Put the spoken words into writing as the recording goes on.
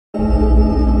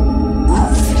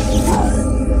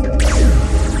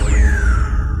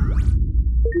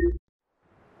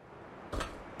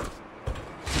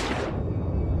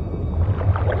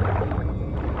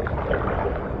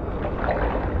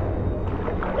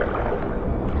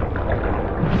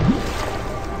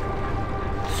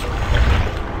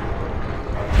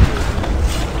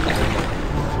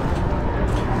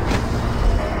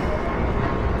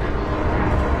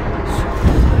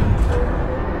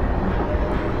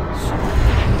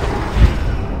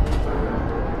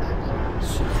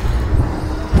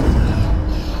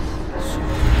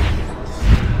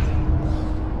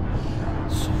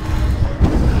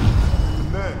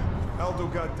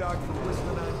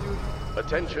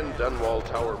Attention Dunwall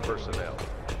Tower personnel.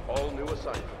 All new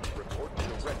assignments report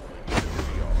directly to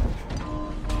the office.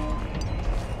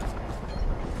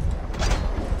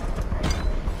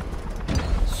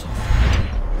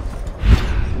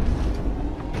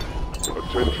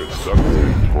 Attention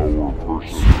Dunwall Tower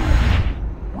personnel.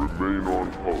 Remain on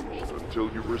post until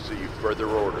you receive further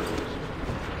orders.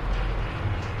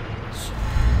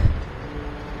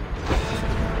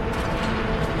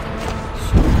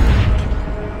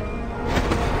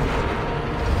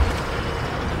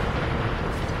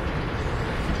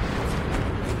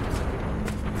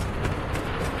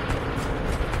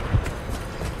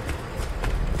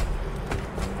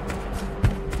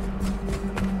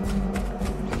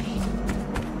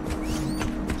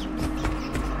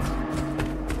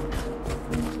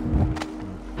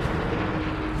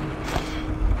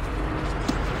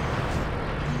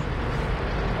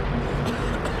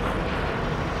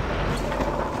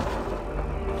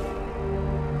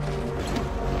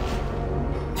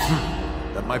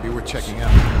 Might be worth checking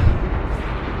out.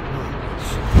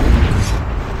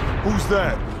 Who's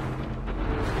that?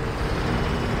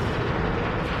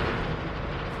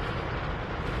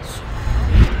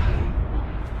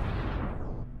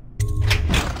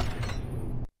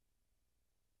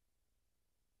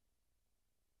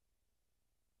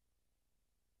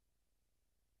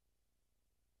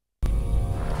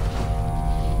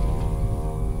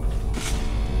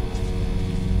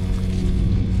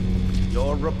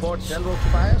 Your report, General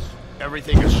Tobias?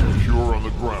 Everything is secure on the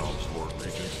grounds, Lord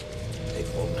Regent. It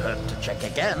won't hurt to check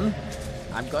again.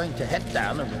 I'm going to head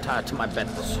down and retire to my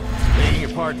bedroom. Begging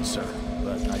your pardon, sir,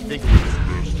 but I think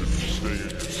Best if you stay in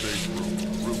your safe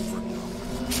room for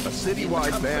now. A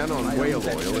citywide ban on whale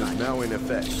oil is now in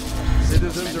effect.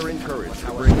 Citizens are encouraged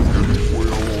to bring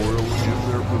whale oil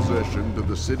in their possession to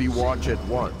the City Watch at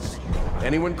once.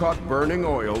 Anyone caught burning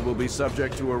oil will be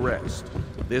subject to arrest.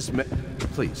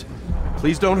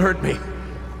 Please don't hurt me.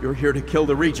 You're here to kill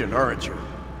the Regent, aren't you?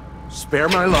 Spare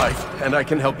my life, and I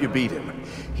can help you beat him.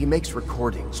 He makes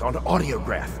recordings on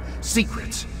audiograph,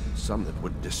 secrets. Some that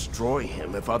would destroy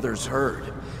him if others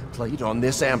heard. Played on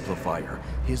this amplifier,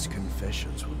 his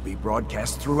confessions would be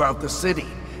broadcast throughout the city.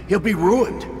 He'll be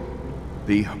ruined.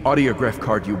 The audiograph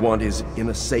card you want is in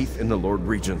a safe in the Lord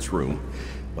Regent's room.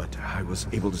 But I was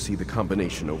able to see the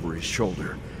combination over his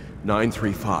shoulder.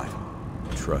 935.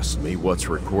 Trust me, what's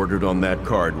recorded on that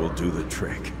card will do the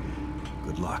trick.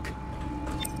 Good luck.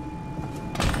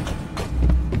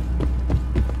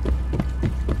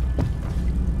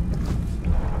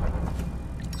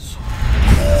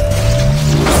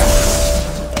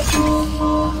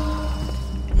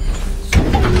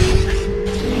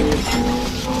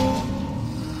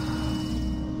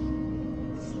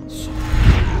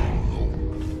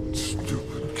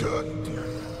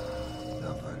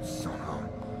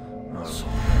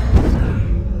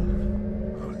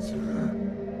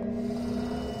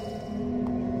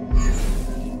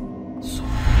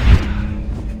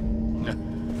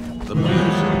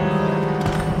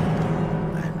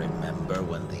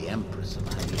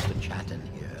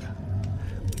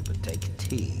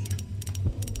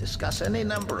 Discuss any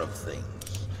number of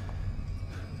things.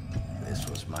 This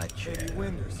was my chair. maybe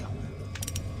wind or something.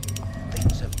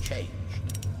 Things have changed.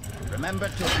 Remember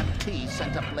to have tea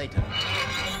sent up later.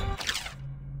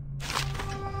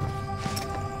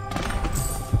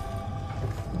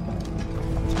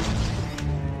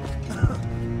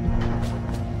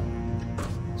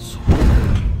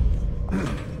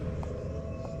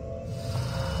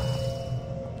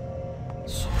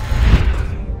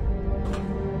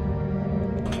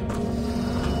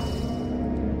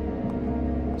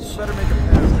 Better make a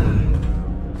pass.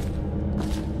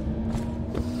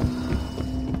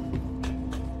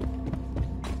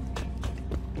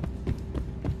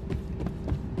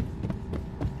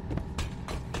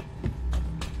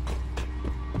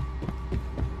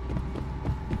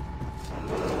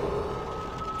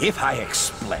 If I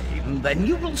explain, then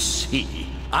you will see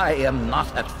I am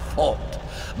not at fault.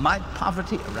 My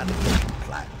poverty eradication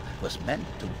plan was meant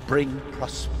to bring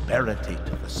prosperity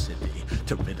to the city,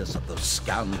 to rid us of those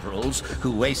scoundrels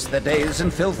who waste their days in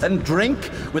filth and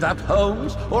drink, without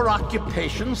homes or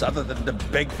occupations other than to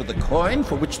beg for the coin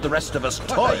for which the rest of us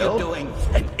toil. What are you doing?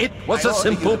 And it was a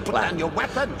simple Put plan. down your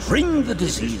weapon. Bring the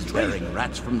disease-bearing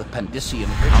rats from the Pandician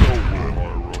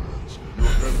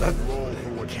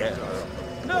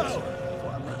No!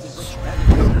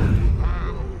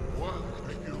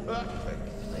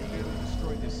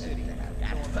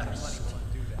 At first.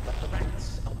 But the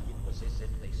rats, oh, it was as if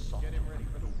they saw. Get him ready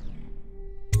for the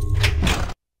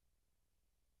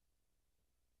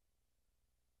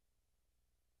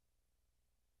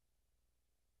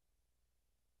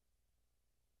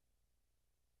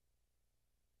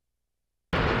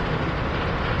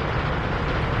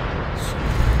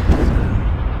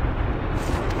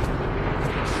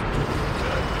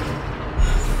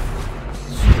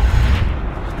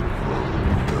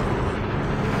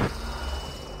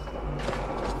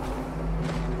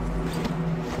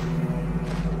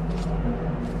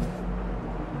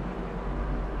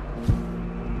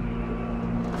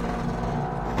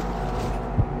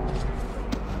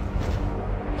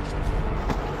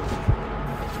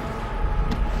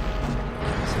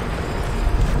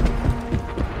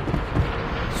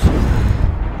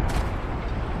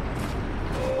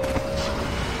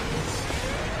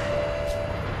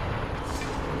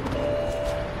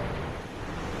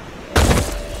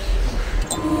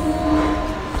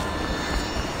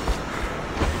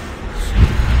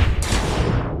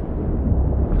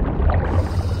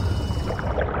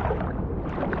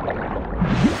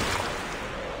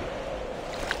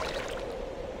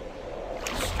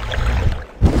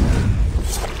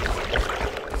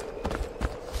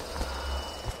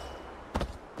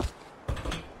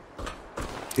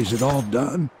Is it all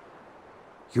done?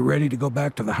 You ready to go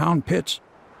back to the Hound Pits?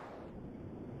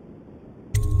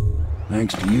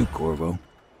 Thanks to you, Corvo.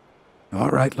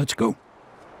 All right, let's go.